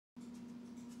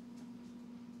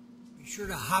Be sure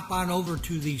to hop on over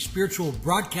to the Spiritual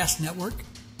Broadcast Network.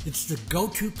 It's the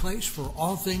go-to place for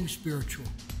all things spiritual.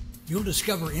 You'll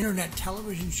discover internet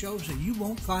television shows that you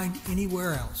won't find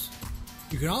anywhere else.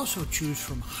 You can also choose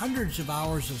from hundreds of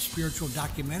hours of spiritual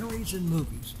documentaries and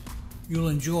movies. You'll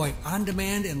enjoy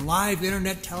on-demand and live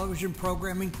internet television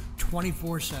programming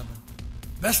 24/7.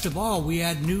 Best of all, we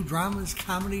add new dramas,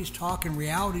 comedies, talk, and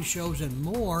reality shows and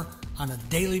more on a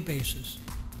daily basis.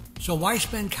 So why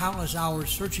spend countless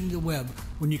hours searching the web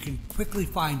when you can quickly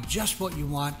find just what you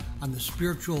want on the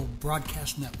Spiritual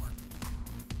Broadcast Network?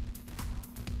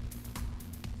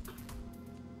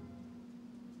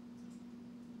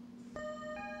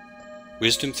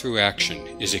 Wisdom Through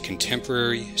Action is a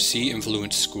contemporary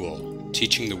sea-influenced school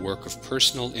teaching the work of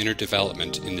personal inner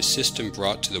development in the system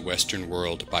brought to the Western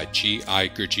world by G.I.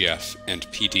 Gurdjieff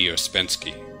and P.D.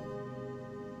 Ouspensky.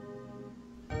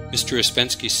 Mr.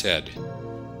 Ouspensky said,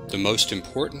 "The most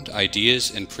important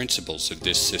ideas and principles of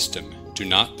this system do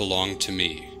not belong to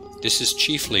me. This is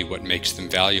chiefly what makes them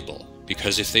valuable,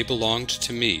 because if they belonged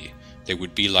to me, they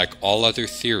would be like all other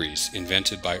theories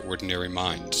invented by ordinary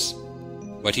minds."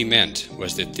 What he meant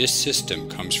was that this system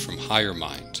comes from higher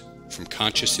mind, from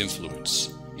conscious influence.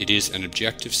 It is an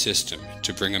objective system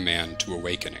to bring a man to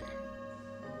awakening.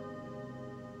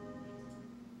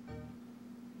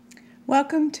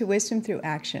 Welcome to Wisdom Through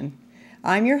Action.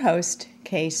 I'm your host,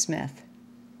 Kay Smith.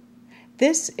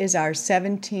 This is our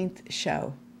 17th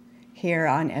show here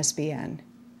on SBN.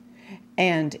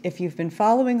 And if you've been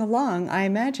following along, I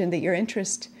imagine that your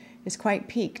interest is quite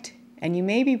piqued and you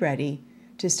may be ready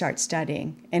to start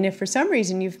studying. And if for some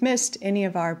reason you've missed any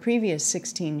of our previous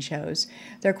 16 shows,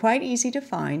 they're quite easy to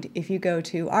find if you go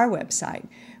to our website,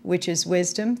 which is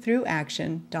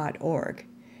wisdomthroughaction.org.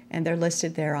 And they're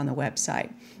listed there on the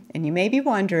website. And you may be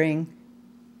wondering,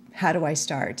 how do I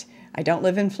start? I don't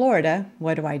live in Florida.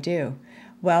 What do I do?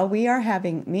 Well, we are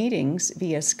having meetings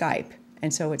via Skype.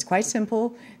 And so it's quite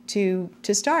simple to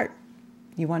start.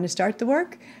 You want to start the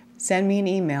work? Send me an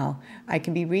email. I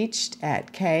can be reached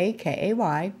at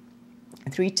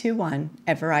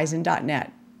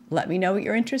KAY321@verizon.net. Let me know what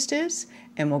your interest is,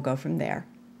 and we'll go from there.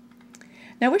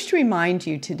 Now, I wish to remind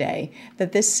you today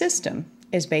that this system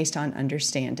is based on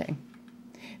understanding.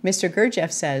 Mr.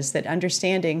 Gurdjieff says that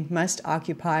understanding must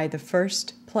occupy the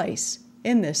first place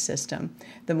in this system.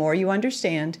 The more you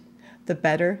understand, the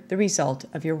better the result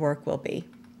of your work will be.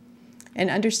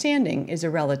 And understanding is a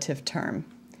relative term.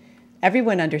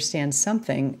 Everyone understands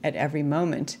something at every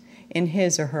moment in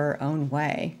his or her own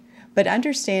way, but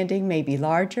understanding may be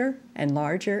larger and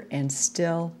larger and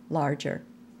still larger.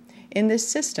 In this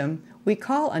system, we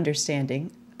call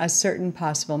understanding a certain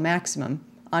possible maximum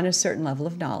on a certain level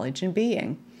of knowledge and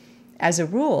being. As a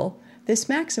rule, this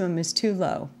maximum is too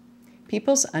low.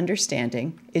 People's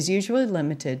understanding is usually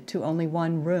limited to only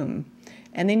one room,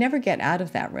 and they never get out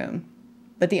of that room.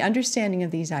 But the understanding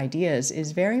of these ideas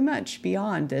is very much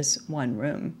beyond this one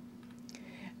room.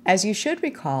 As you should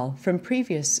recall from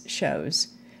previous shows,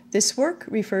 this work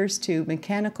refers to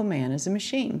mechanical man as a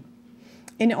machine.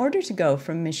 In order to go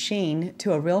from machine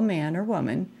to a real man or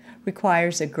woman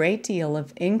requires a great deal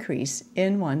of increase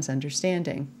in one's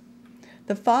understanding.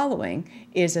 The following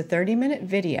is a 30-minute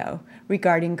video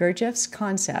regarding Gurdjieff's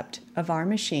concept of our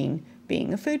machine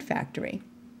being a food factory.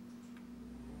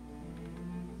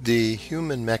 The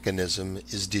human mechanism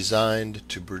is designed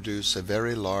to produce a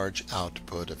very large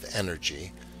output of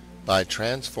energy by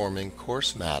transforming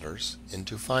coarse matters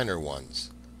into finer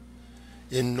ones.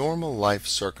 In normal life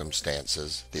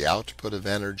circumstances, the output of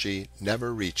energy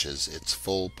never reaches its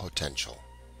full potential.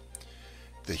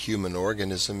 The human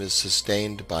organism is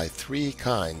sustained by three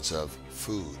kinds of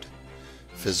food: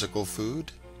 physical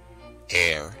food,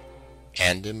 air,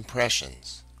 and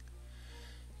impressions.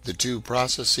 The two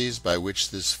processes by which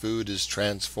this food is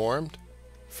transformed: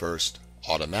 first,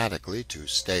 automatically to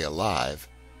stay alive;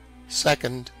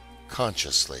 second,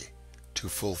 consciously to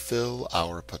fulfill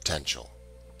our potential.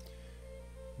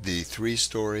 The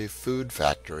three-story food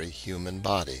factory human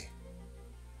body.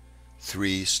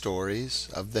 3 stories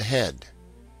of the head.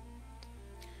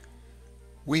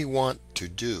 We want to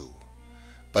do,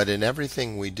 but in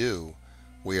everything we do,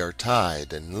 we are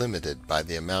tied and limited by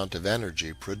the amount of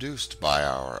energy produced by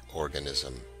our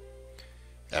organism.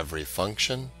 Every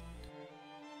function,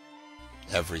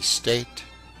 every state,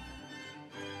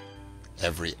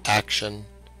 every action,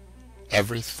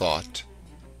 every thought,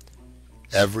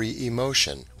 every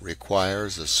emotion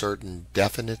requires a certain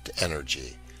definite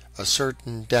energy, a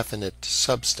certain definite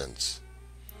substance.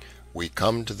 We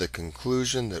come to the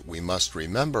conclusion that we must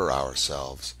remember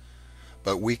ourselves,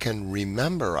 but we can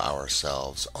remember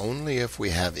ourselves only if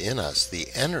we have in us the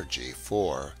energy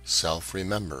for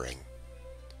self-remembering.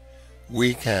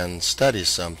 We can study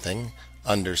something,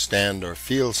 understand or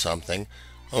feel something,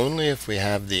 only if we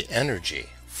have the energy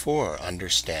for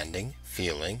understanding,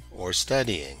 feeling, or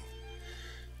studying.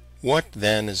 What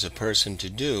then is a person to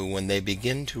do when they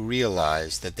begin to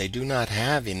realize that they do not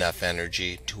have enough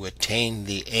energy to attain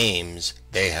the aims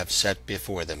they have set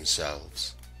before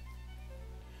themselves?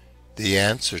 The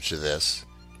answer to this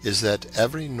is that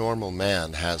every normal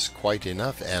man has quite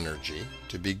enough energy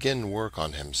to begin work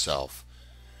on himself.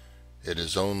 It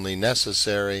is only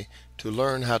necessary to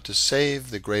learn how to save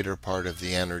the greater part of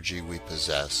the energy we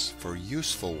possess for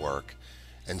useful work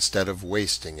instead of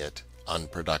wasting it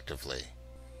unproductively.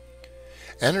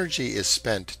 Energy is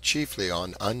spent chiefly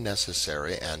on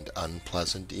unnecessary and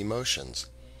unpleasant emotions,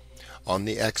 on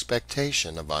the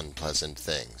expectation of unpleasant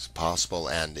things, possible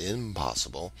and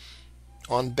impossible,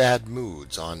 on bad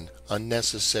moods, on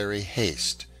unnecessary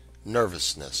haste,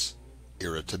 nervousness,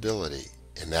 irritability,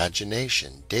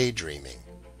 imagination, daydreaming,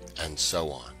 and so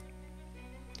on.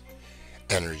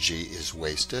 Energy is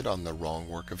wasted on the wrong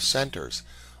work of centers,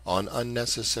 on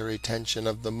unnecessary tension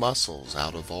of the muscles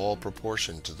out of all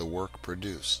proportion to the work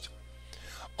produced,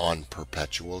 on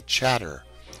perpetual chatter,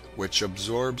 which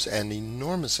absorbs an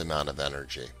enormous amount of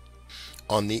energy,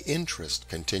 on the interest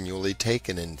continually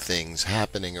taken in things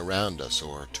happening around us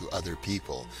or to other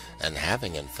people, and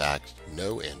having in fact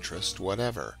no interest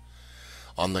whatever,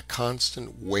 on the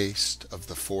constant waste of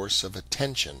the force of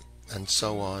attention, and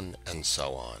so on and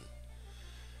so on.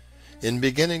 In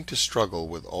beginning to struggle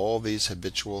with all these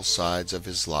habitual sides of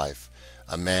his life,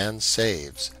 a man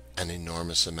saves an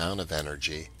enormous amount of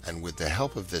energy, and with the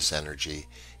help of this energy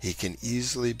he can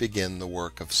easily begin the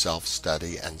work of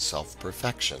self-study and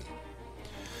self-perfection.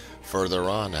 Further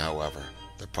on, however,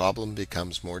 the problem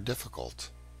becomes more difficult.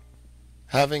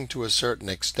 Having to a certain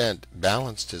extent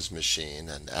balanced his machine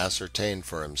and ascertained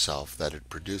for himself that it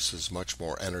produces much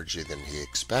more energy than he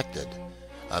expected,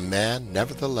 a man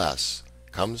nevertheless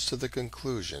comes to the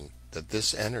conclusion that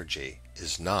this energy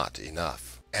is not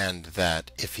enough, and that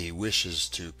if he wishes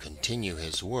to continue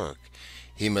his work,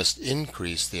 he must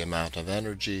increase the amount of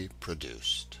energy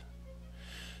produced.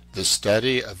 The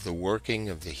study of the working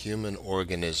of the human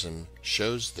organism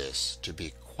shows this to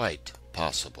be quite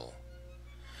possible.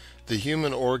 The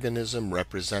human organism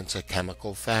represents a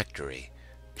chemical factory,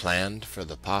 planned for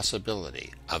the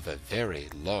possibility of a very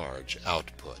large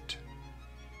output.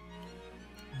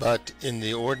 But in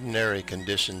the ordinary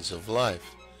conditions of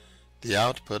life, the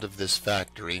output of this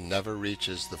factory never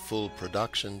reaches the full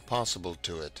production possible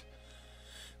to it,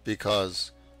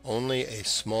 because only a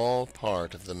small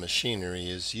part of the machinery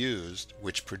is used,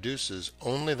 which produces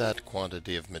only that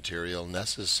quantity of material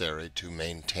necessary to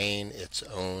maintain its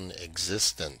own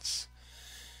existence.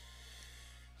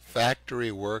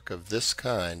 Factory work of this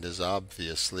kind is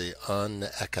obviously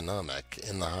uneconomic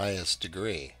in the highest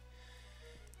degree.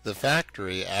 The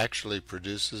factory actually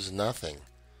produces nothing.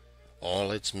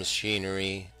 All its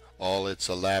machinery, all its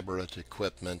elaborate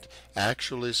equipment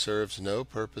actually serves no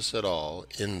purpose at all,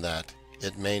 in that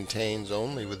it maintains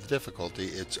only with difficulty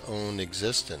its own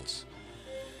existence.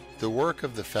 The work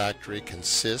of the factory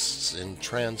consists in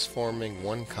transforming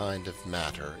one kind of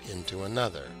matter into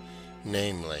another,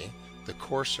 namely, the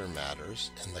coarser matters,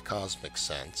 in the cosmic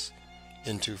sense,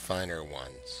 into finer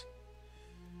ones.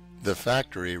 The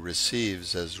factory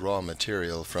receives as raw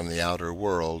material from the outer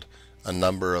world a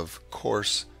number of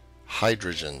coarse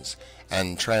hydrogens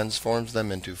and transforms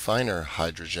them into finer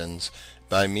hydrogens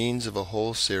by means of a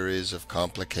whole series of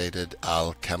complicated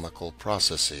alchemical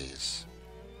processes.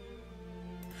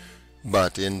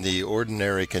 But in the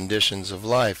ordinary conditions of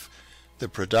life, the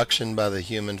production by the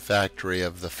human factory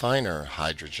of the finer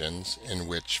hydrogens, in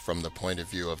which, from the point of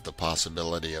view of the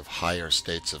possibility of higher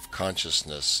states of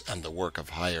consciousness and the work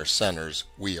of higher centers,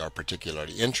 we are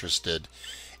particularly interested,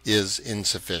 is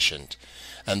insufficient,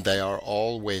 and they are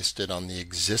all wasted on the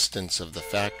existence of the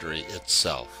factory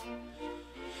itself.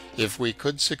 If we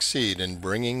could succeed in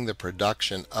bringing the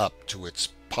production up to its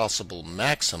possible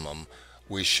maximum,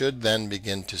 we should then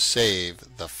begin to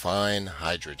save the fine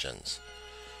hydrogens.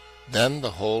 Then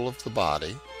the whole of the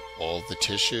body, all the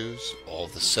tissues, all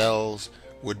the cells,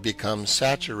 would become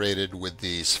saturated with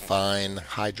these fine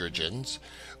hydrogens,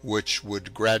 which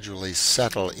would gradually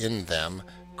settle in them,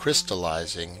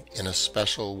 crystallizing in a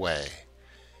special way.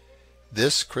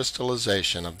 This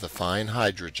crystallization of the fine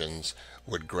hydrogens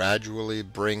would gradually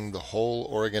bring the whole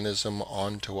organism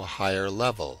onto a higher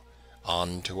level,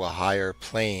 onto a higher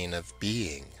plane of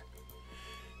being.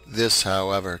 This,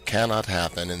 however, cannot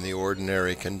happen in the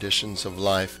ordinary conditions of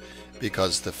life,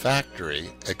 because the factory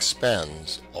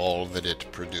expends all that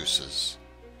it produces.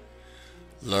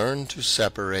 Learn to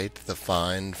separate the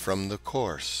fine from the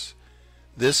coarse.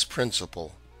 This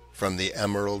principle, from the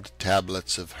emerald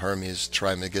tablets of Hermes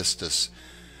Trismegistus,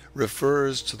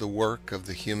 refers to the work of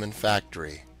the human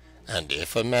factory, and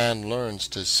if a man learns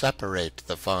to separate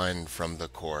the fine from the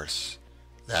coarse,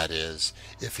 that is,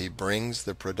 if he brings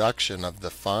the production of the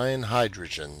fine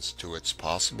hydrogens to its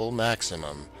possible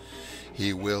maximum,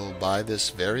 he will by this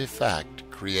very fact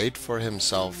create for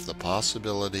himself the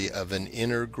possibility of an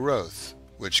inner growth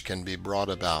which can be brought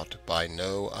about by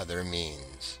no other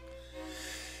means.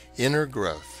 Inner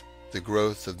growth, the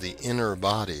growth of the inner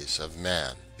bodies of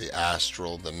man, the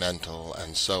astral, the mental,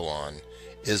 and so on,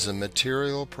 is a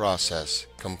material process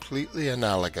completely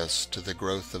analogous to the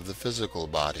growth of the physical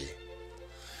body.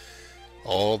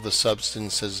 All the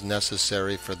substances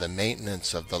necessary for the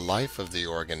maintenance of the life of the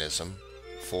organism,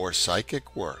 for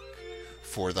psychic work,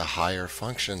 for the higher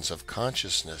functions of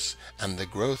consciousness and the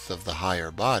growth of the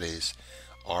higher bodies,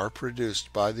 are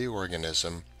produced by the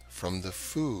organism from the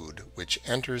food which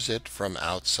enters it from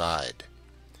outside.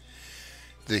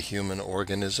 The human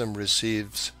organism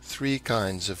receives three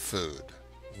kinds of food.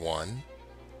 1.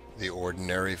 The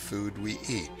ordinary food we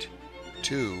eat.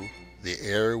 2. The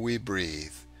air we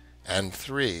breathe. And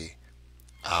 3.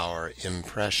 Our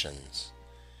impressions.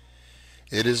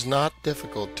 It is not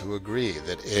difficult to agree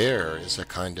that air is a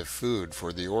kind of food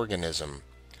for the organism,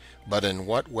 but in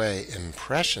what way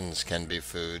impressions can be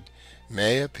food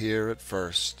may appear at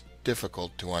first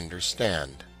difficult to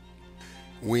understand.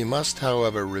 We must,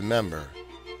 however, remember,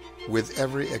 with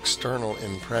every external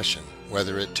impression,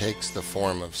 whether it takes the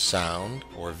form of sound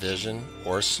or vision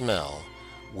or smell,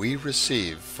 we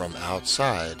receive from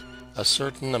outside a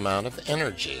certain amount of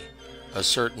energy, a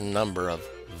certain number of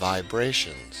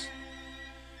vibrations.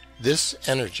 This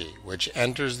energy which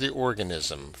enters the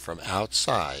organism from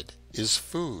outside is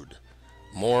food.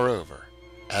 Moreover,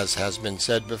 as has been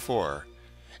said before,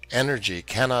 energy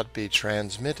cannot be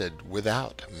transmitted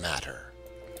without matter.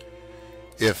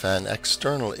 If an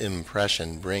external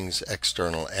impression brings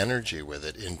external energy with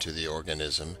it into the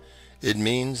organism, it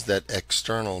means that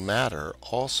external matter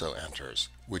also enters,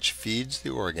 which feeds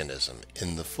the organism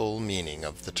in the full meaning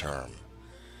of the term.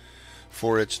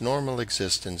 For its normal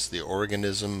existence, the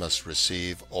organism must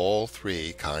receive all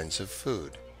three kinds of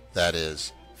food, that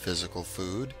is, physical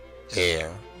food,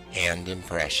 air, and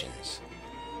impressions.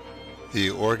 The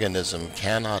organism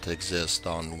cannot exist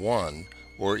on one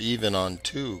or even on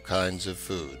two kinds of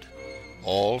food.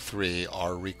 All three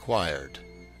are required.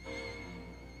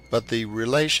 But the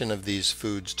relation of these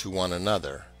foods to one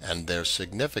another and their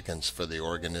significance for the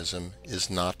organism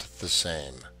is not the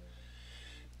same.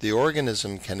 The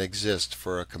organism can exist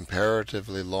for a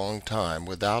comparatively long time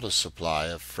without a supply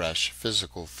of fresh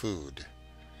physical food.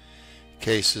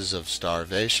 Cases of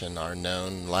starvation are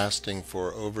known lasting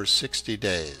for over 60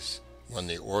 days, when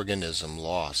the organism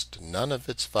lost none of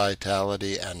its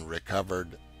vitality and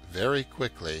recovered very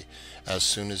quickly as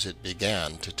soon as it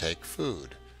began to take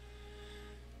food.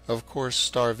 Of course,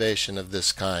 starvation of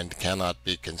this kind cannot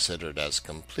be considered as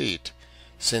complete,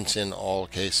 since in all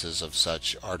cases of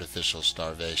such artificial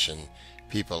starvation,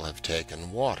 people have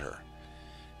taken water.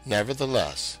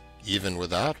 Nevertheless, even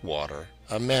without water,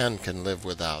 a man can live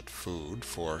without food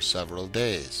for several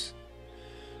days.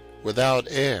 Without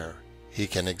air, he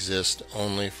can exist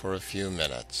only for a few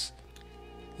minutes,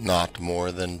 not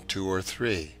more than 2 or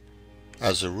 3.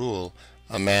 As a rule,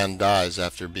 a man dies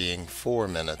after being 4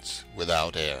 minutes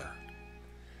without air.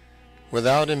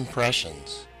 Without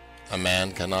impressions, a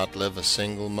man cannot live a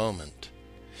single moment.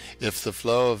 If the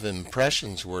flow of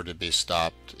impressions were to be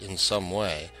stopped in some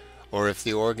way, or if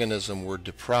the organism were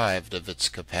deprived of its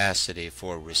capacity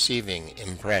for receiving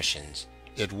impressions,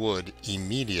 it would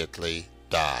immediately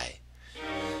die.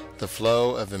 The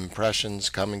flow of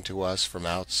impressions coming to us from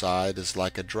outside is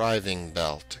like a driving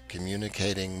belt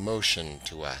communicating motion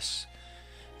to us.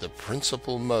 The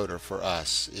principal motor for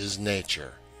us is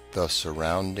nature, the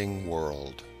surrounding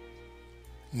world.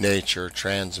 Nature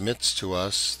transmits to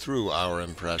us through our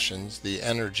impressions the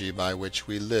energy by which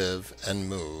we live and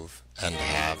move and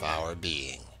have our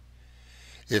being.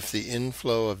 If the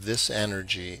inflow of this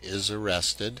energy is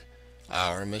arrested,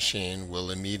 our machine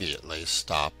will immediately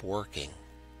stop working.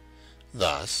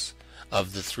 Thus,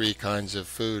 of the 3 kinds of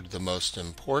food, the most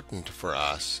important for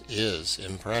us is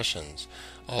impressions,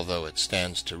 although it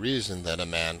stands to reason that a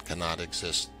man cannot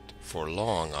exist for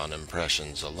long on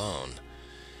impressions alone.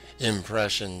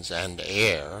 Impressions and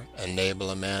air enable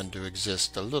a man to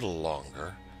exist a little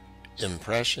longer.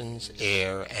 Impressions,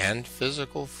 air, and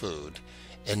physical food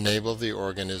enable the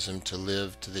organism to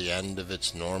live to the end of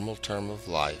its normal term of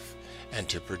life and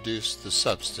to produce the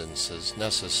substances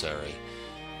necessary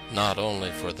not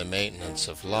only for the maintenance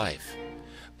of life,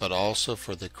 but also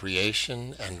for the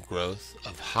creation and growth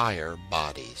of higher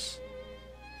bodies.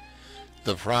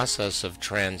 The process of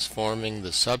transforming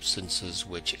the substances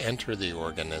which enter the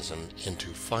organism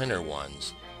into finer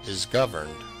ones is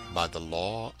governed by the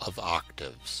law of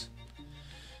octaves.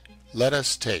 Let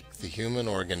us take the human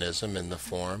organism in the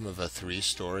form of a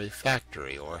 3-story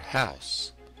factory or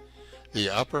house.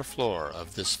 The upper floor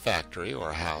of this factory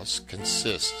or house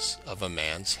consists of a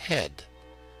man's head,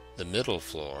 the middle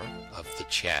floor of the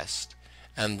chest,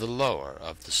 and the lower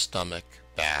of the stomach,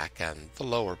 back, and the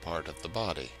lower part of the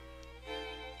body.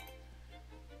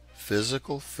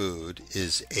 Physical food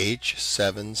is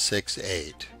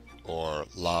H768, or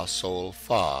La Sol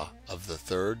Fa, of the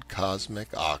 3rd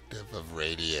cosmic octave of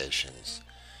radiations.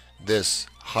 This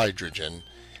hydrogen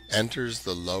enters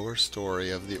the lower story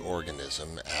of the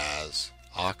organism as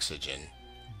oxygen,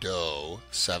 Do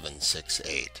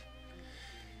 768.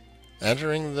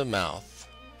 Entering the mouth,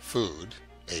 food,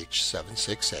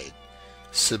 H768,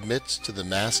 submits to the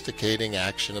masticating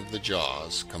action of the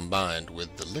jaws combined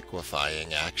with the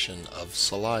liquefying action of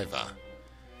saliva.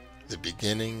 The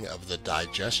beginning of the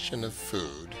digestion of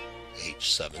food,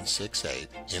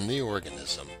 H768, in the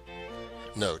organism.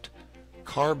 Note,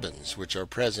 carbons which are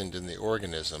present in the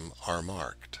organism are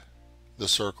marked. The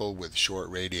circle with short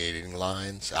radiating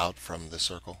lines out from the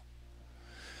circle.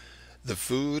 The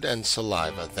food and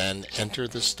saliva then enter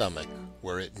the stomach,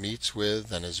 where it meets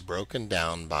with and is broken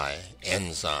down by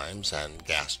enzymes and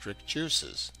gastric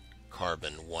juices,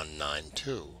 carbon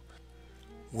 192,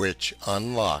 which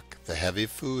unlock the heavy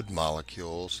food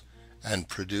molecules and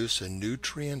produce a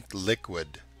nutrient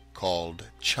liquid called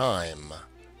chyme,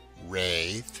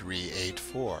 Ray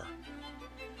 384.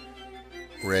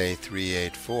 Ray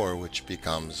 384, which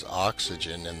becomes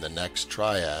oxygen in the next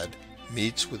triad,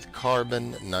 meets with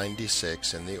carbon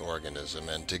 96 in the organism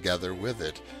and together with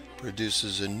it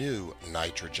produces a new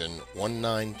nitrogen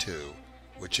 192,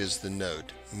 which is the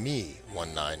note Me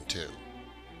 192.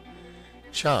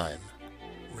 Chyme,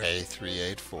 Ray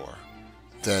 384,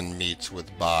 then meets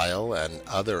with bile and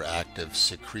other active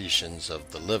secretions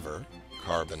of the liver,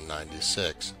 carbon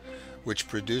 96, which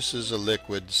produces a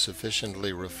liquid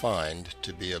sufficiently refined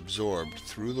to be absorbed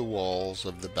through the walls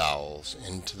of the bowels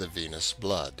into the venous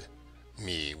blood,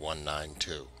 Me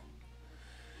 192.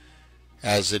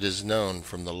 As it is known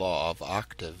from the law of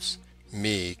octaves,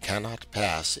 Me cannot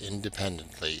pass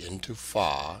independently into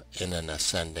Fa in an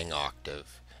ascending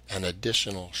octave. An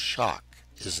additional shock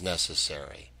is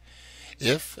necessary.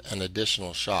 If an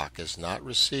additional shock is not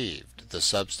received, the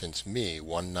substance Me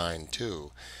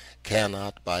 192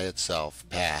 cannot by itself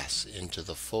pass into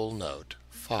the full note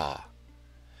Fa.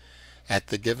 At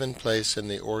the given place in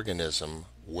the organism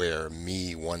where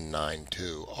Me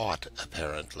 192 ought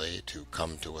apparently to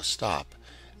come to a stop,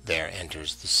 there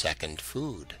enters the second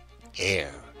food,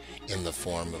 air, in the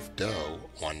form of Do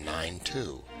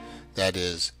 192, that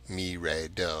is, Mi Re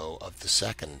Do of the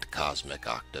 2nd cosmic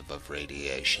octave of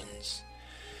radiations.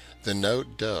 The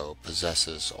note Do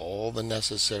possesses all the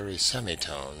necessary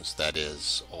semitones, that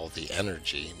is, all the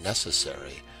energy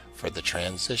necessary for the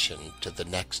transition to the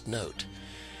next note,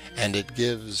 and it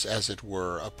gives, as it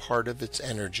were, a part of its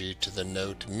energy to the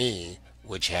note Mi,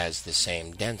 which has the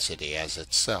same density as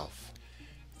itself.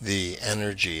 The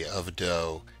energy of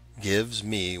Do gives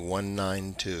Me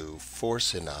 192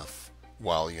 force enough,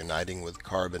 while uniting with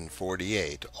carbon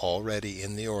 48 already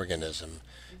in the organism,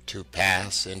 to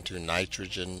pass into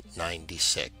nitrogen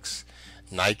 96.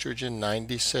 Nitrogen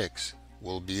 96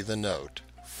 will be the note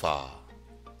Fa.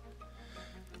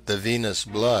 The venous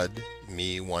blood,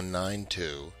 Me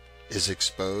 192, is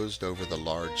exposed over the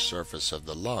large surface of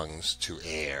the lungs to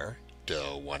air,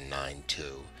 Do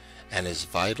 192, and is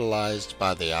vitalized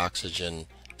by the oxygen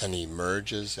and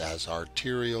emerges as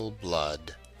arterial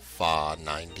blood, Fa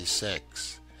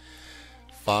 96.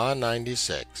 Fa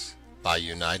 96, by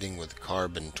uniting with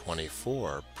carbon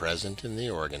 24 present in the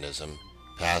organism,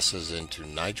 passes into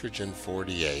nitrogen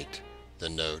 48, the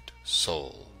note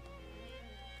Sol.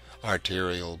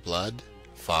 Arterial blood,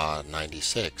 Fa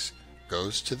 96,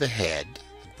 goes to the head,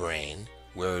 the brain,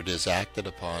 where it is acted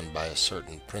upon by a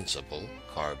certain principle,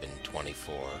 carbon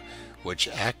 24, which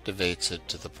activates it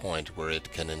to the point where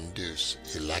it can induce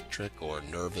electric or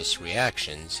nervous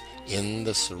reactions in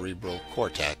the cerebral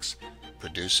cortex,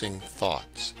 producing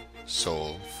thoughts,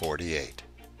 Sol 48.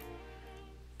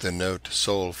 The note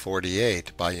Sol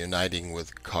 48, by uniting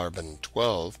with carbon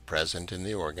 12 present in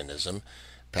the organism,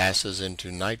 passes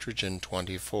into nitrogen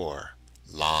 24,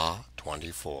 La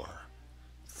 24.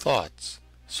 Thoughts,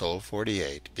 Sol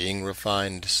 48, being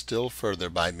refined still further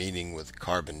by meeting with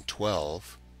carbon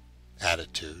 12,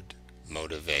 attitude,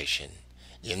 motivation,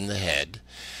 in the head,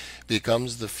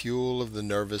 becomes the fuel of the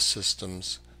nervous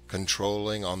systems,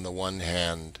 controlling on the one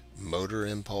hand motor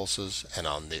impulses and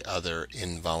on the other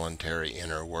involuntary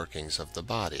inner workings of the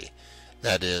body,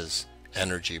 that is,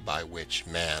 energy by which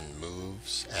man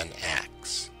moves and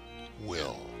acts.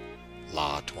 Will.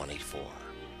 Law 24.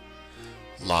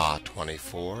 Law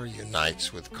 24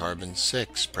 unites with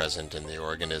carbon-6 present in the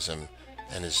organism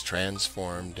and is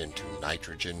transformed into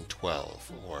nitrogen-12,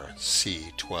 or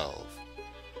C12.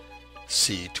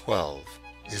 C12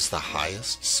 is the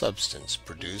highest substance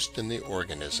produced in the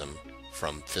organism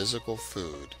from physical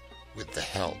food with the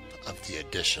help of the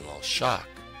additional shock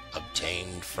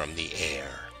obtained from the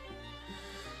air.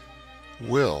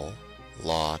 Will,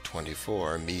 Law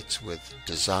 24, meets with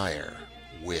desire,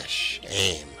 wish,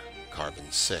 aim,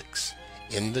 carbon-6,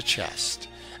 in the chest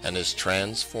and is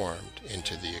transformed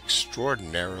into the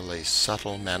extraordinarily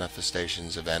subtle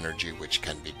manifestations of energy which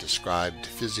can be described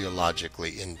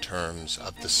physiologically in terms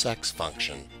of the sex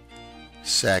function,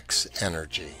 sex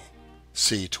energy,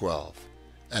 C12,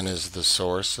 and is the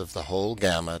source of the whole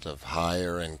gamut of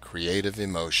higher and creative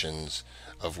emotions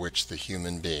of which the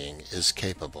human being is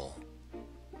capable.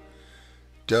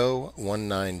 DO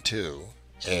 192,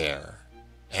 air,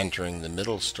 entering the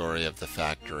middle story of the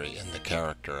factory in the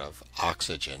character of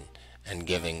oxygen and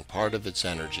giving part of its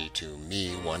energy to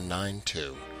Me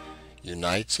 192,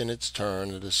 unites in its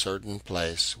turn at a certain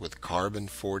place with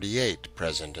carbon-48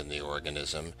 present in the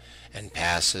organism and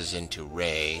passes into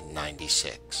Ray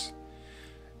 96.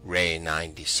 Ray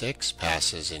 96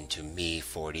 passes into Me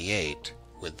 48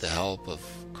 with the help of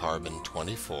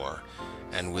carbon-24,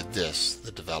 and with this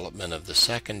the development of the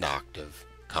second octave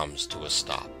comes to a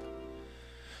stop.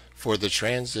 For the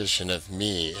transition of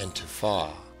Me into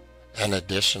Fa, an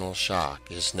additional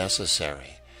shock is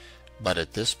necessary, but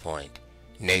at this point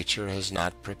nature has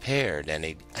not prepared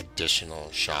any additional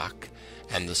shock,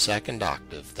 and the second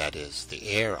octave, that is, the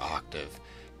air octave,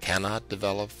 cannot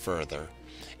develop further,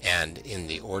 and in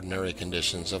the ordinary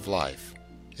conditions of life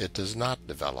it does not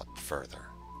develop further.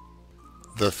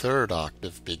 The third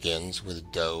octave begins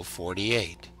with Do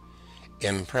 48.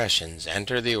 Impressions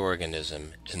enter the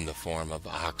organism in the form of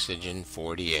oxygen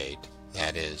 48,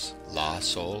 that is, La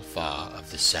Sol Fa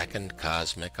of the second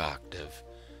cosmic octave,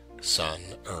 Sun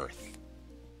Earth.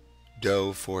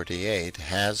 Do 48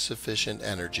 has sufficient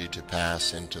energy to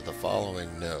pass into the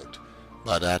following note,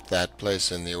 but at that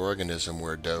place in the organism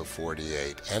where Do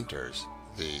 48 enters,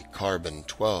 the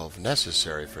carbon-12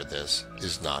 necessary for this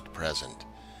is not present.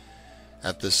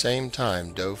 At the same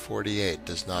time, Do 48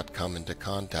 does not come into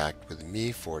contact with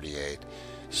Me 48,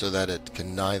 so that it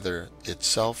can neither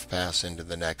itself pass into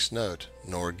the next note,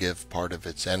 nor give part of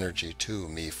its energy to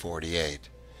Me 48.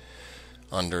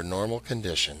 Under normal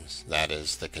conditions, that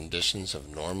is, the conditions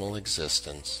of normal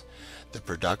existence, the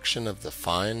production of the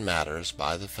fine matters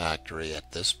by the factory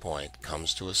at this point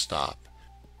comes to a stop,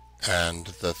 and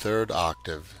the third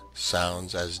octave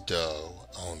sounds as Do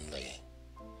only.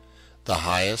 The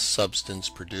highest substance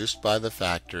produced by the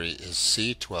factory is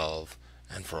C12,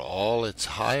 and for all its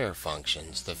higher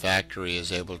functions the factory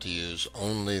is able to use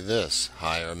only this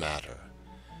higher matter.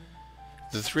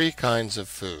 The three kinds of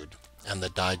food and the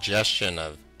digestion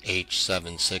of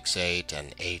H768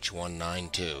 and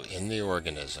H192 in the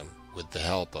organism with the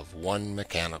help of one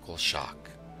mechanical shock.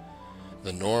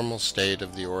 The normal state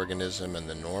of the organism and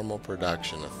the normal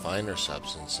production of finer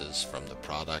substances from the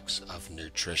products of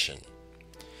nutrition.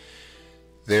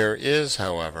 There is,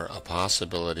 however, a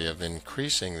possibility of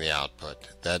increasing the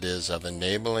output, that is, of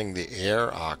enabling the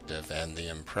air octave and the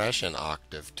impression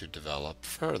octave to develop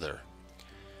further.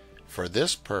 For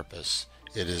this purpose,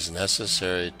 it is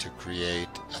necessary to create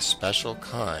a special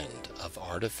kind of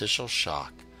artificial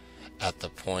shock at the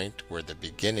point where the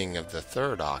beginning of the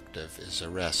third octave is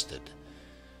arrested.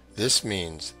 This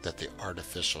means that the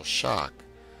artificial shock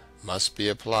must be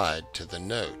applied to the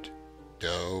note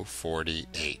Do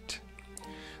 48.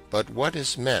 But what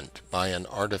is meant by an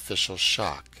artificial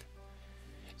shock?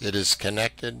 It is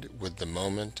connected with the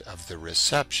moment of the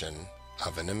reception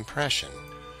of an impression.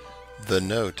 The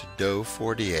note Do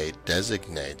 48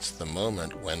 designates the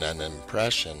moment when an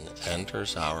impression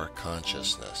enters our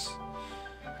consciousness.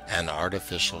 An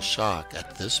artificial shock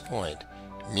at this point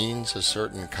means a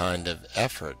certain kind of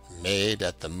effort made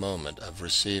at the moment of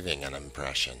receiving an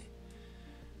impression.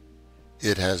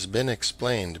 It has been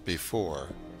explained before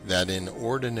that in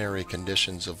ordinary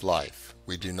conditions of life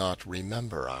we do not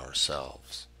remember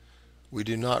ourselves. We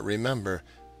do not remember,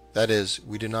 that is,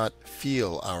 we do not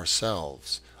feel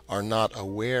ourselves, are not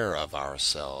aware of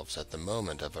ourselves at the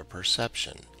moment of a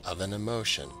perception, of an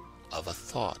emotion, of a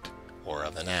thought, or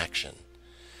of an action.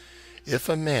 If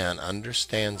a man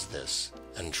understands this,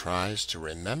 and tries to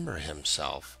remember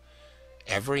himself,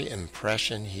 every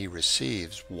impression he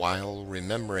receives while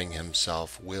remembering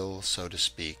himself will, so to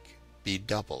speak, be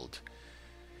doubled.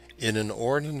 In an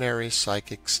ordinary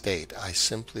psychic state, I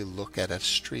simply look at a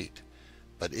street,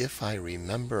 but if I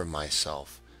remember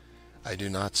myself, I do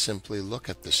not simply look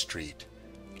at the street.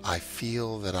 I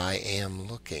feel that I am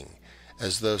looking,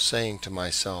 as though saying to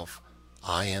myself,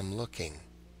 I am looking.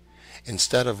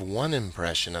 Instead of one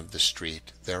impression of the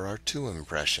street, there are two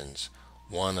impressions,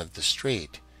 one of the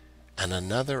street and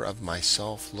another of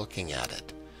myself looking at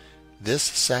it. This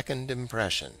second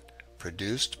impression,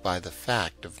 produced by the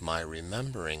fact of my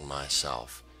remembering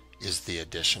myself, is the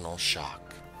additional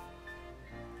shock.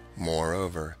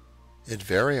 Moreover, it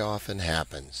very often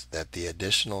happens that the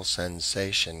additional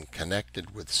sensation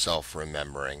connected with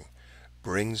self-remembering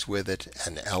brings with it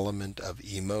an element of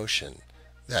emotion,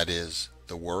 that is,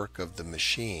 the work of the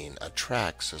machine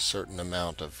attracts a certain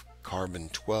amount of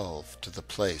carbon-12 to the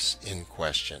place in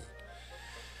question.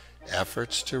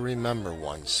 Efforts to remember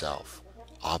oneself,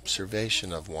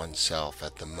 observation of oneself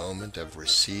at the moment of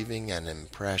receiving an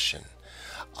impression,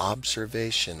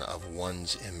 observation of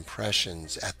one's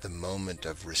impressions at the moment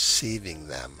of receiving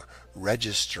them,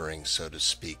 registering, so to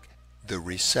speak, the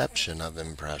reception of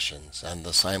impressions and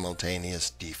the simultaneous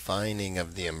defining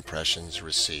of the impressions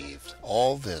received.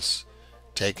 All this,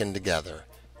 taken together,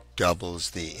 doubles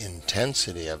the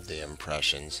intensity of the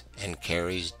impressions and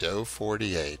carries Do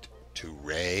 48 to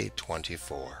Re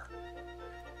 24.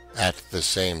 At the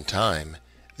same time,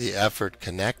 the effort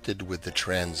connected with the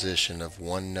transition of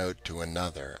one note to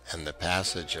another and the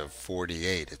passage of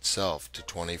 48 itself to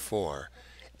 24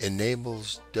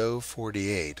 enables Do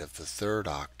 48 of the third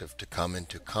octave to come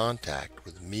into contact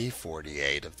with Mi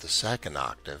 48 of the second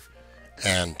octave,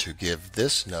 and to give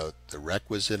this note the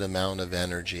requisite amount of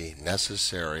energy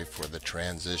necessary for the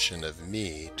transition of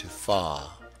Mi to Fa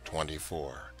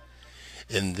 24.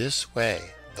 In this way,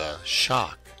 the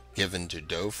shock given to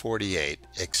Do 48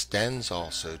 extends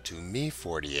also to Mi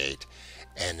 48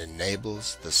 and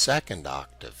enables the second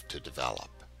octave to develop.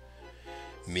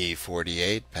 Mi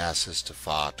 48 passes to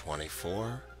Fa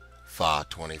 24, Fa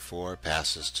 24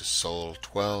 passes to Sol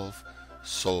 12,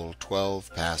 Sol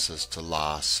 12 passes to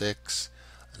La 6,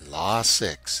 and La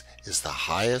 6 is the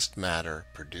highest matter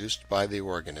produced by the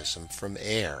organism from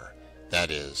air,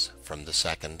 that is, from the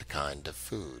second kind of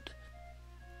food.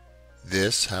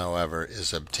 This, however,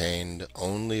 is obtained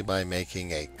only by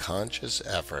making a conscious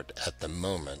effort at the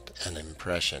moment an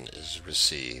impression is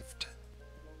received.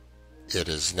 It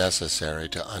is necessary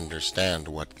to understand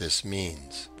what this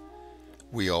means.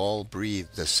 We all breathe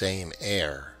the same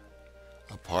air.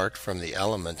 Apart from the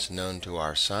elements known to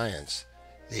our science,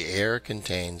 the air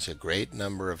contains a great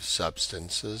number of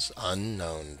substances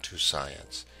unknown to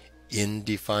science,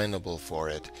 indefinable for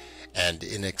it, and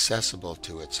inaccessible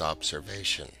to its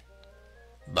observation.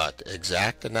 But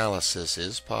exact analysis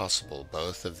is possible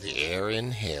both of the air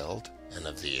inhaled and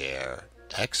of the air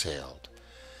exhaled.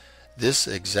 This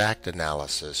exact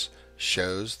analysis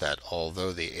shows that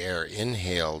although the air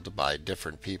inhaled by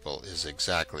different people is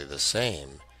exactly the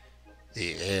same,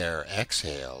 the air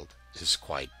exhaled is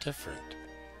quite different.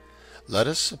 Let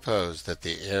us suppose that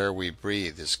the air we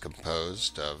breathe is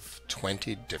composed of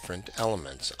 20 different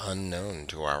elements unknown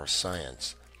to our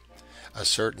science. A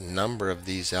certain number of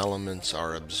these elements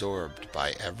are absorbed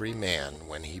by every man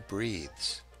when he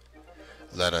breathes.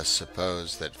 Let us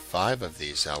suppose that 5 of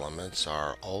these elements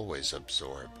are always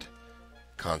absorbed.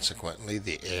 Consequently,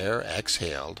 the air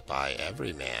exhaled by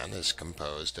every man is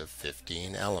composed of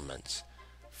 15 elements.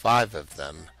 5 of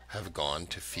them have gone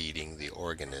to feeding the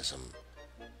organism.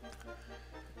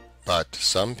 But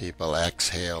some people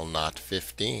exhale not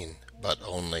 15, but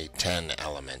only 10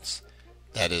 elements.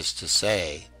 That is to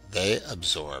say, they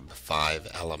absorb 5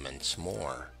 elements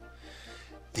more.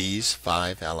 These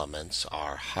 5 elements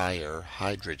are higher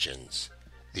hydrogens.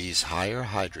 These higher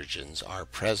hydrogens are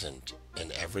present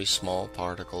in every small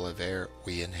particle of air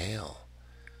we inhale.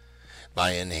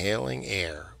 By inhaling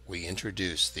air, we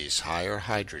introduce these higher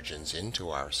hydrogens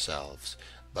into ourselves,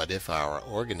 but if our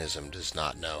organism does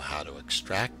not know how to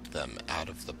extract them out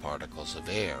of the particles of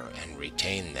air and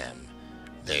retain them,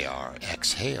 they are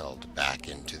exhaled back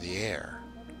into the air.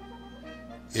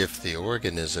 If the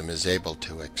organism is able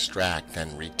to extract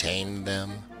and retain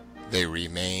them, they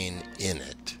remain in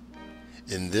it.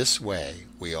 In this way,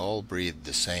 we all breathe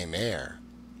the same air,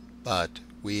 but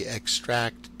we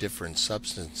extract different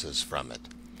substances from it.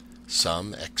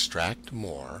 Some extract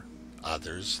more,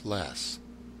 others less.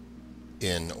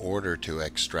 In order to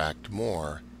extract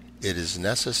more, It is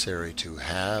necessary to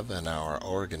have in our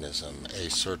organism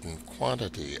a certain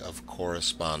quantity of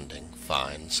corresponding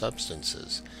fine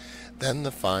substances. Then the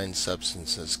fine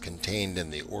substances contained in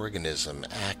the organism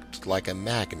act like a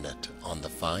magnet on the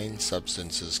fine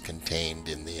substances contained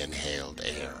in the inhaled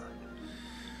air.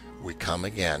 We come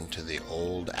again to the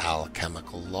old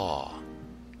alchemical law.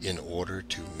 In order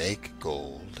to make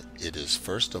gold, it is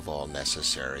first of all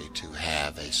necessary to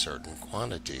have a certain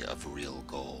quantity of real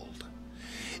gold.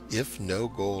 If no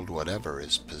gold whatever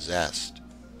is possessed,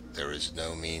 there is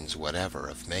no means whatever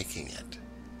of making it.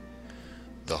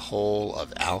 The whole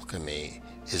of alchemy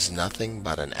is nothing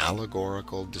but an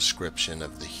allegorical description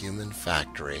of the human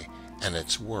factory and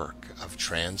its work of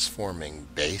transforming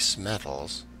base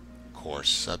metals, coarse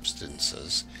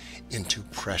substances, into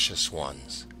precious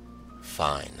ones,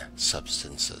 fine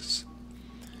substances.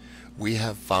 We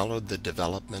have followed the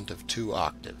development of 2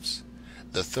 octaves.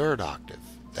 The 3rd octave,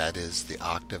 that is, the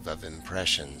octave of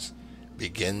impressions,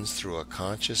 begins through a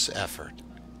conscious effort.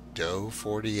 Do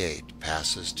 48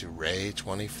 passes to Re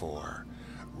 24.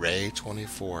 Re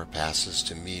 24 passes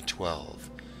to Mi 12.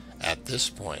 At this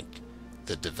point,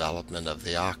 the development of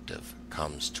the octave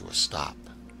comes to a stop.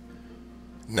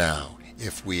 Now,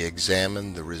 if we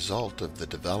examine the result of the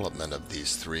development of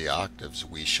these 3 octaves,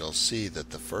 we shall see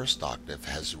that the 1st octave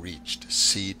has reached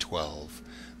C12,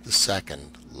 the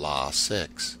 2nd La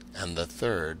 6, and the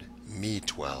 3rd Mi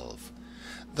 12.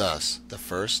 Thus, the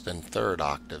 1st and 3rd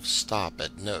octaves stop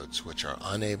at notes which are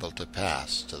unable to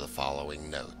pass to the following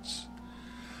notes.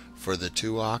 For the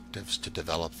 2 octaves to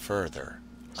develop further,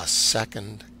 a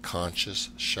second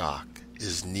conscious shock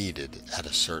is needed at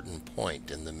a certain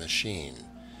point in the machine.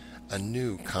 A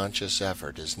new conscious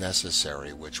effort is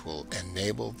necessary which will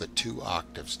enable the 2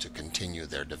 octaves to continue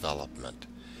their development.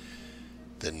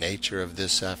 The nature of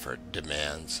this effort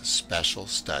demands special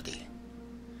study.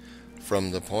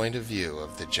 From the point of view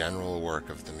of the general work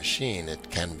of the machine, it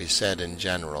can be said in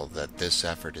general that this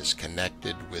effort is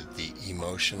connected with the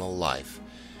emotional life,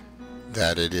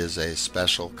 that it is a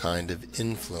special kind of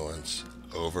influence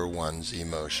over one's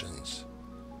emotions.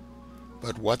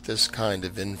 But what this kind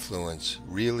of influence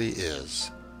really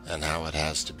is, and how it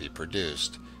has to be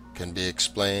produced, can be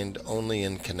explained only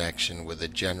in connection with a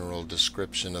general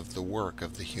description of the work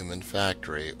of the human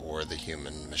factory or the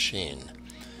human machine.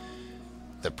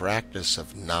 The practice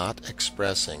of not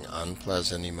expressing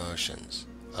unpleasant emotions,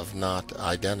 of not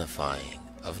identifying,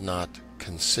 of not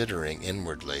considering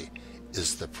inwardly,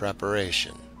 is the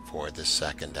preparation for the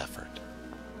second effort.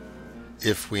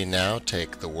 If we now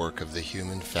take the work of the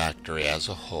human factory as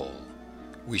a whole,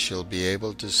 we shall be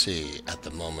able to see at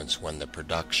the moments when the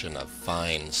production of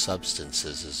fine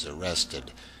substances is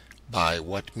arrested by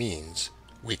what means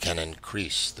we can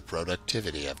increase the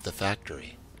productivity of the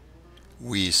factory.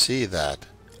 We see that,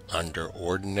 under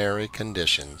ordinary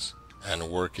conditions and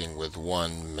working with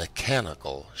one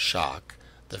mechanical shock,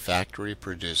 the factory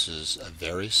produces a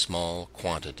very small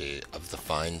quantity of the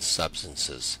fine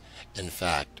substances, in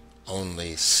fact,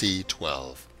 only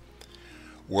C12.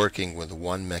 Working with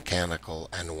one mechanical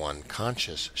and one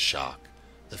conscious shock,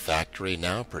 the factory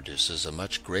now produces a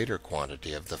much greater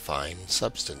quantity of the fine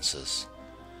substances.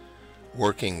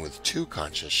 Working with 2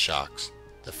 conscious shocks,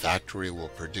 the factory will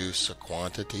produce a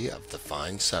quantity of the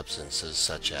fine substances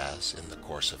such as, in the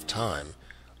course of time,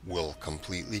 will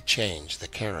completely change the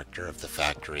character of the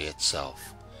factory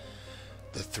itself.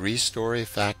 The 3-story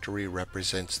factory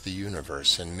represents the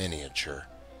universe in miniature,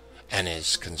 and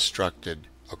is constructed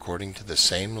according to the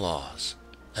same laws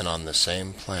and on the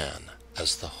same plan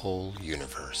as the whole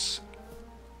universe.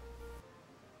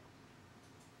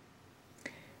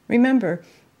 Remember,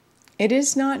 it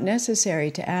is not necessary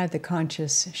to add the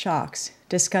conscious shocks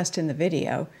discussed in the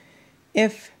video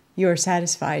if you are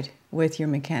satisfied with your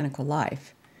mechanical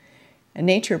life. And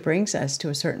nature brings us to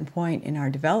a certain point in our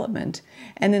development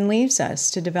and then leaves us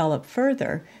to develop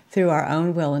further through our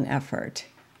own will and effort.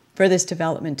 For this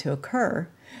development to occur,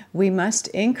 we must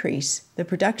increase the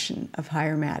production of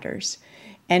higher matters.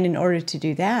 And in order to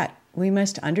do that, we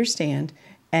must understand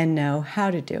and know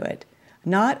how to do it,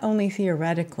 not only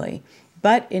theoretically,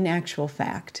 but in actual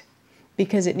fact,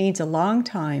 because it needs a long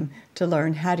time to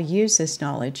learn how to use this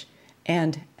knowledge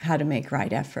and how to make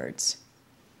right efforts.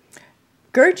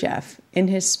 Gurdjieff, in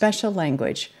his special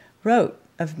language, wrote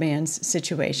of man's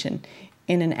situation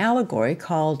in an allegory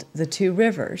called The 2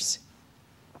 Rivers.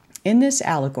 In this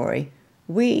allegory,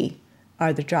 we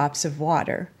are the drops of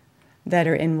water that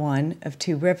are in one of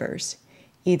 2 rivers,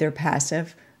 either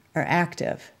passive or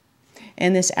active.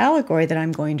 And this allegory that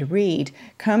I'm going to read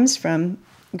comes from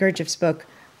Gurdjieff's book,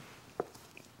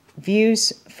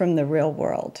 Views from the Real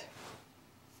World.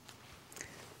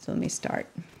 So let me start.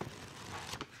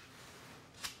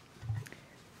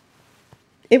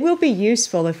 It will be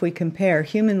useful if we compare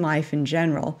human life in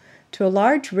general to a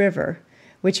large river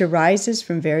which arises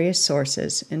from various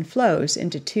sources and flows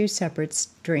into two separate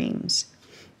streams.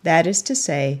 That is to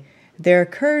say, there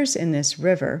occurs in this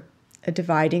river a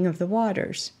dividing of the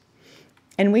waters,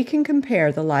 and we can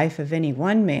compare the life of any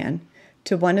one man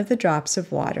to one of the drops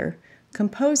of water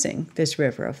composing this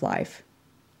river of life.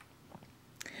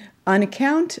 On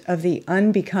account of the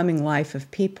unbecoming life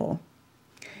of people,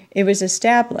 it was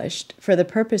established for the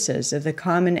purposes of the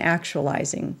common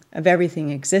actualizing of everything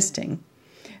existing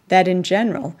that in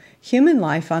general human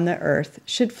life on the earth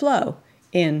should flow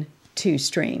in two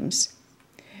streams.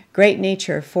 Great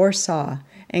nature foresaw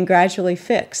and gradually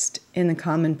fixed in the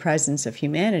common presence of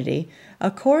humanity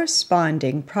a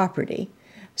corresponding property,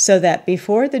 so that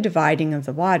before the dividing of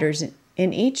the waters,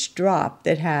 in each drop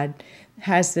that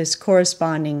has this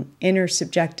corresponding inner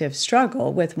subjective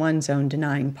struggle with one's own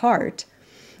denying part,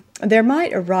 there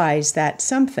might arise that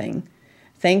something,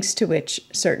 thanks to which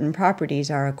certain properties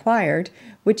are acquired,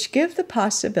 which give the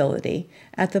possibility,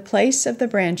 at the place of the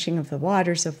branching of the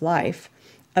waters of life,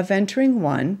 of entering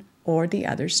one or the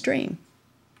other stream.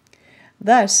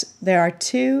 Thus, there are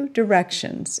two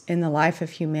directions in the life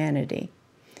of humanity,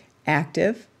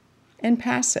 active and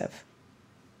passive.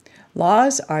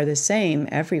 Laws are the same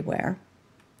everywhere.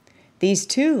 These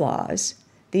two laws,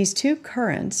 these two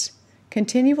currents,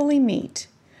 continually meet,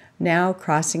 now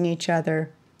crossing each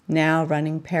other, now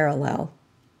running parallel.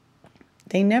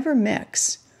 They never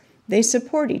mix. They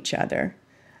support each other.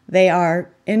 They are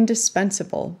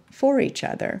indispensable for each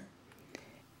other.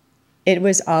 It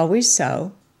was always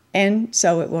so, and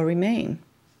so it will remain.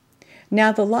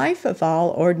 Now, the life of all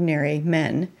ordinary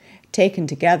men, taken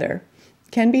together,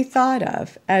 can be thought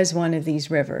of as one of these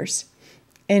rivers,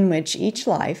 in which each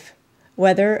life,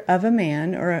 whether of a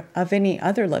man or of any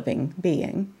other living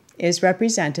being, is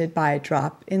represented by a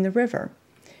drop in the river,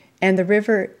 and the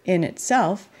river in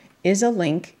itself is a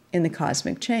link in the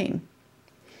cosmic chain.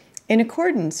 In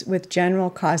accordance with general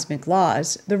cosmic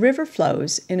laws, the river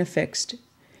flows in a fixed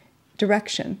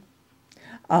direction.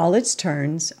 All its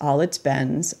turns, all its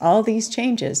bends, all these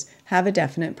changes have a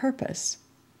definite purpose.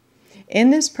 In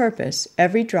this purpose,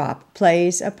 every drop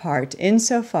plays a part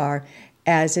insofar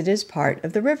as it is part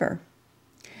of the river.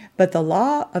 But the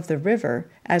law of the river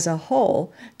as a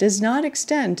whole does not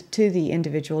extend to the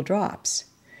individual drops.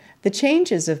 The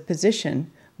changes of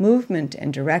position, movement,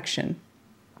 and direction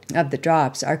of the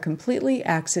drops are completely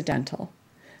accidental.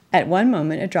 At one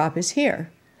moment a drop is here,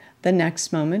 the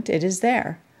next moment it is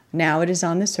there. Now it is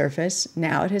on the surface,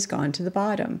 now it has gone to the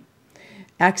bottom.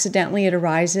 Accidentally it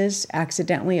arises,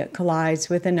 accidentally it collides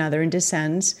with another and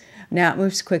descends. Now it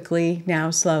moves quickly, now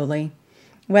slowly.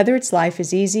 Whether its life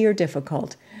is easy or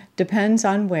difficult depends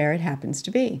on where it happens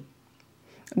to be.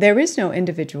 There is no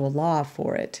individual law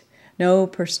for it, no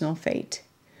personal fate.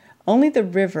 Only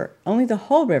the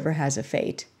whole river has a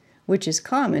fate, which is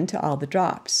common to all the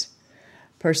drops.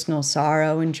 Personal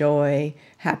sorrow and joy,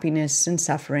 happiness and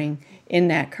suffering in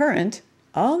that current,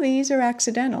 all these are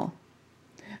accidental.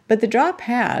 But the drop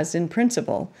has, in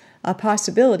principle, a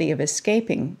possibility of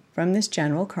escaping from this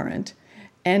general current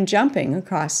and jumping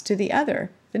across to the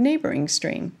other, the neighboring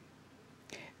stream.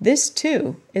 This,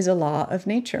 too, is a law of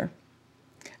nature.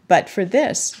 But for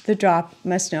this, the drop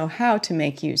must know how to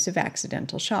make use of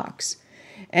accidental shocks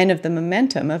and of the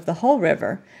momentum of the whole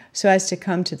river so as to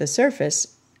come to the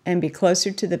surface and be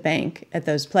closer to the bank at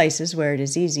those places where it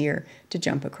is easier to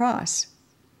jump across.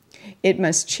 It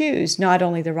must choose not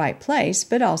only the right place,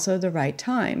 but also the right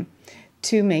time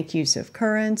to make use of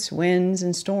currents, winds,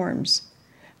 and storms.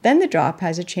 Then the drop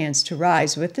has a chance to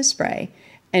rise with the spray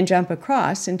and jump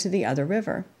across into the other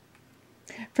river.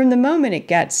 From the moment it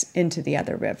gets into the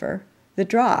other river, the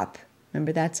drop,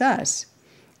 remember that's us,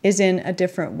 is in a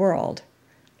different world,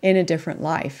 in a different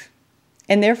life,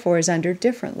 and therefore is under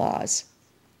different laws.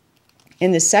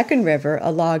 In the second river,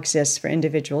 a law exists for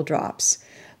individual drops,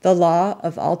 the law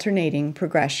of alternating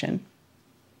progression.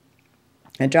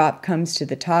 A drop comes to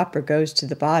the top or goes to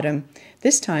the bottom,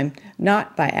 this time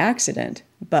not by accident,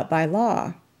 but by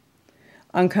law.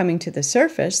 On coming to the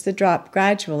surface, the drop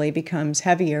gradually becomes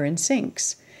heavier and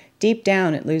sinks. Deep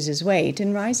down, it loses weight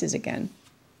and rises again.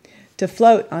 To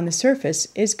float on the surface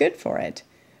is good for it.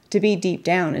 To be deep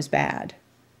down is bad.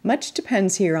 Much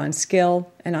depends here on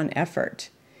skill and on effort.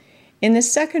 In the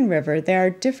second river, there are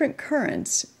different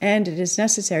currents, and it is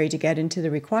necessary to get into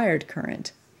the required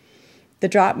current. The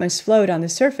drop must float on the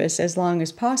surface as long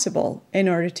as possible in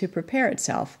order to prepare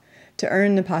itself, to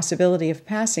earn the possibility of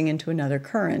passing into another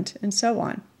current, and so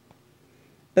on.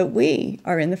 But we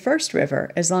are in the first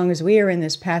river. As long as we are in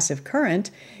this passive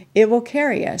current, it will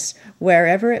carry us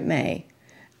wherever it may,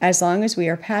 As long as we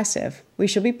are passive, we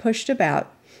shall be pushed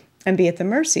about and be at the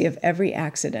mercy of every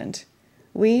accident.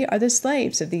 We are the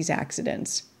slaves of these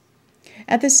accidents.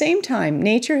 At the same time,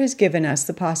 nature has given us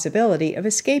the possibility of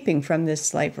escaping from this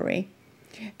slavery.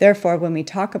 Therefore, when we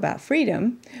talk about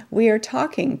freedom, we are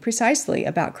talking precisely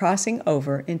about crossing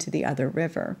over into the other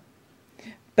river.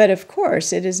 But of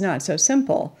course, it is not so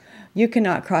simple. You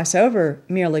cannot cross over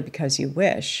merely because you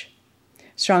wish.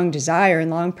 Strong desire and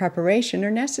long preparation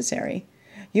are necessary.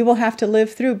 You will have to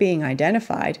live through being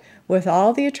identified with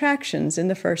all the attractions in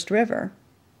the first river.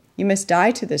 You must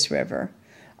die to this river.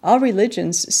 All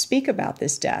religions speak about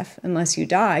this death. Unless you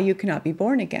die, you cannot be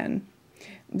born again.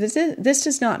 This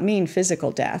does not mean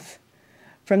physical death.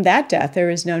 From that death, there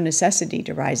is no necessity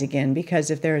to rise again, because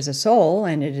if there is a soul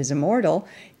and it is immortal,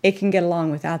 it can get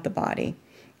along without the body,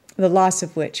 the loss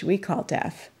of which we call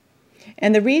death.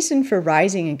 And the reason for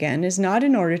rising again is not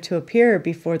in order to appear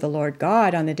before the Lord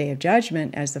God on the day of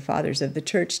judgment, as the fathers of the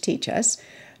church teach us.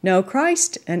 No,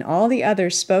 Christ and all the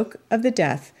others spoke of the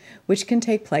death which can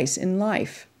take place in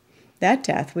life, that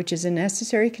death which is a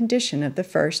necessary condition of the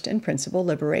first and principal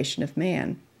liberation of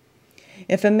man.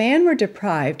 If a man were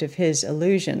deprived of his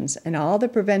illusions and all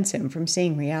that prevents him from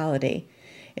seeing reality,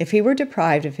 if he were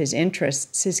deprived of his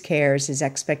interests, his cares, his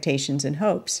expectations and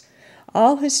hopes,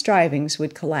 all his strivings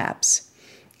would collapse.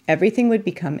 Everything would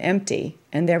become empty,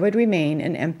 and there would remain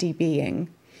an empty being,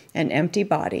 an empty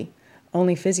body,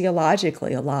 only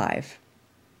physiologically alive.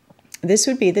 This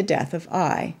would be the death of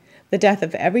I, the death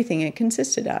of everything it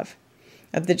consisted of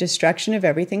the destruction of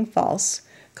everything false,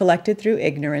 collected through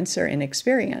ignorance or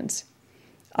inexperience.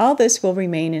 All this will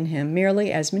remain in him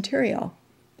merely as material,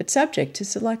 but subject to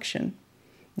selection.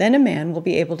 Then a man will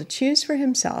be able to choose for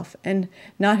himself and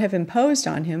not have imposed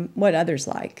on him what others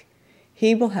like.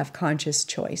 He will have conscious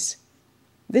choice.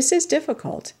 This is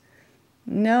difficult.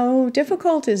 No,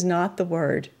 difficult is not the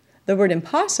word. The word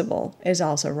impossible is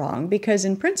also wrong, because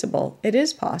in principle it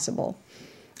is possible.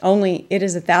 Only it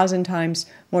is 1,000 times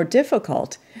more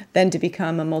difficult than to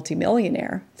become a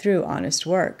multimillionaire through honest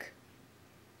work.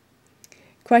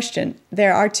 Question: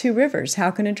 there are 2 rivers. How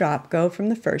can a drop go from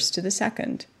the first to the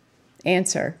second?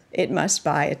 Answer: it must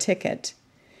buy a ticket.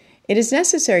 It is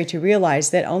necessary to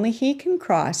realize that only he can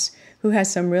cross who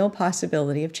has some real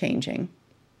possibility of changing.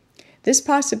 This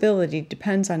possibility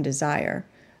depends on desire,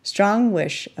 strong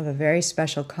wish of a very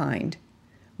special kind,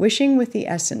 wishing with the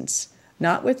essence,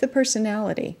 not with the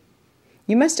personality.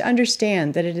 You must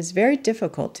understand that it is very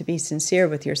difficult to be sincere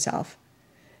with yourself,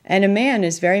 and a man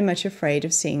is very much afraid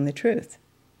of seeing the truth.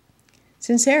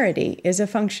 Sincerity is a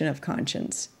function of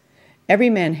conscience.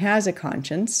 Every man has a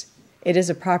conscience. It is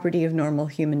a property of normal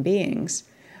human beings.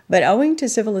 But owing to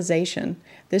civilization,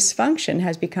 this function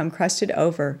has become crusted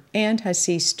over and has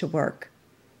ceased to work,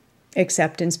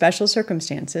 except in special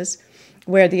circumstances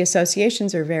where the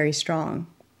associations are very strong.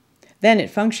 Then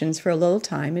it functions for a little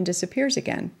time and disappears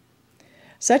again.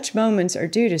 Such moments are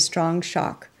due to strong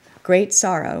shock, great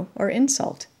sorrow, or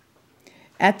insult.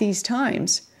 At these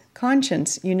times,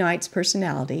 conscience unites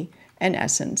personality and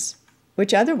essence,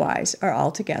 which otherwise are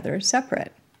altogether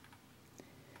separate.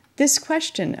 This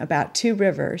question about 2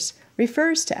 rivers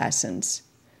refers to essence,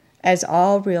 as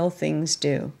all real things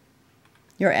do.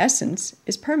 Your essence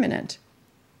is permanent.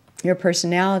 Your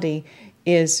personality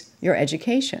is your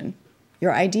education,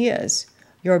 your ideas,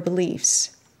 your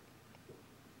beliefs,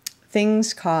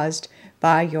 things caused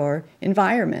by your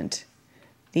environment.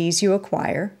 These you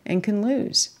acquire and can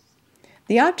lose.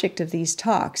 The object of these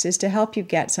talks is to help you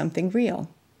get something real.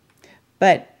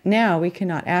 But now we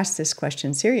cannot ask this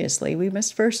question seriously. We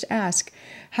must first ask,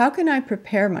 how can I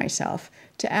prepare myself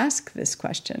to ask this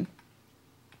question?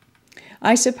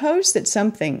 I suppose that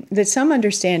some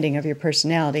understanding of your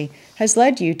personality has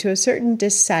led you to a certain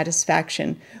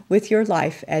dissatisfaction with your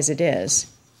life as it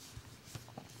is,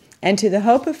 and to the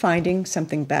hope of finding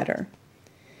something better.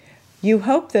 You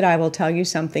hope that I will tell you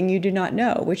something you do not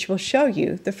know, which will show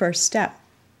you the first step.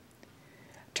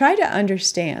 Try to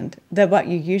understand that what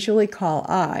you usually call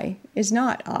I is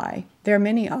not I. There are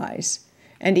many I's,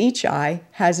 and each I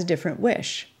has a different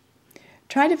wish.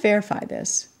 Try to verify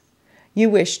this. You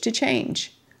wish to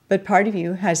change, but part of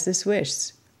you has this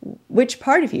wish. Which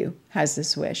part of you has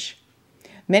this wish?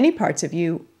 Many parts of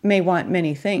you may want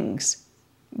many things,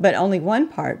 but only one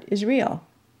part is real.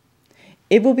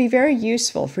 It will be very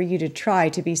useful for you to try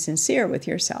to be sincere with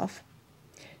yourself.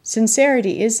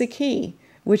 Sincerity is the key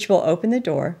which will open the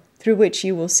door through which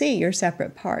you will see your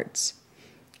separate parts,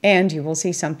 and you will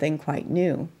see something quite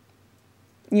new.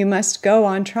 You must go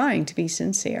on trying to be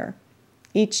sincere.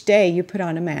 Each day you put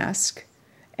on a mask,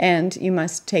 and you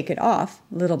must take it off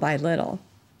little by little.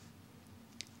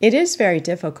 It is very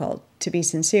difficult, to be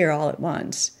sincere all at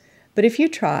once, but if you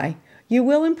try, you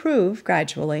will improve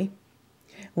gradually.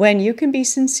 When you can be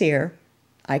sincere,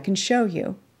 I can show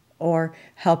you or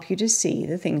help you to see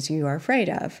the things you are afraid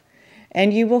of,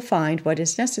 and you will find what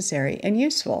is necessary and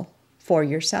useful for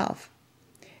yourself.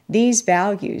 These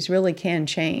values really can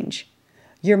change.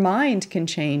 Your mind can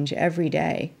change every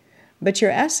day, but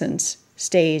your essence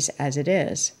stays as it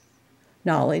is.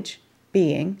 Knowledge,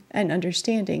 being, and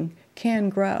understanding can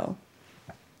grow.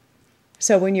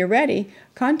 So when you're ready,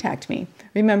 contact me.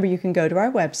 Remember, you can go to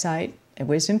our website at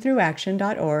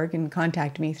wisdomthroughaction.org and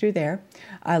contact me through there.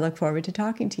 I look forward to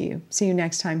talking to you. See you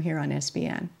next time here on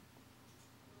SBN.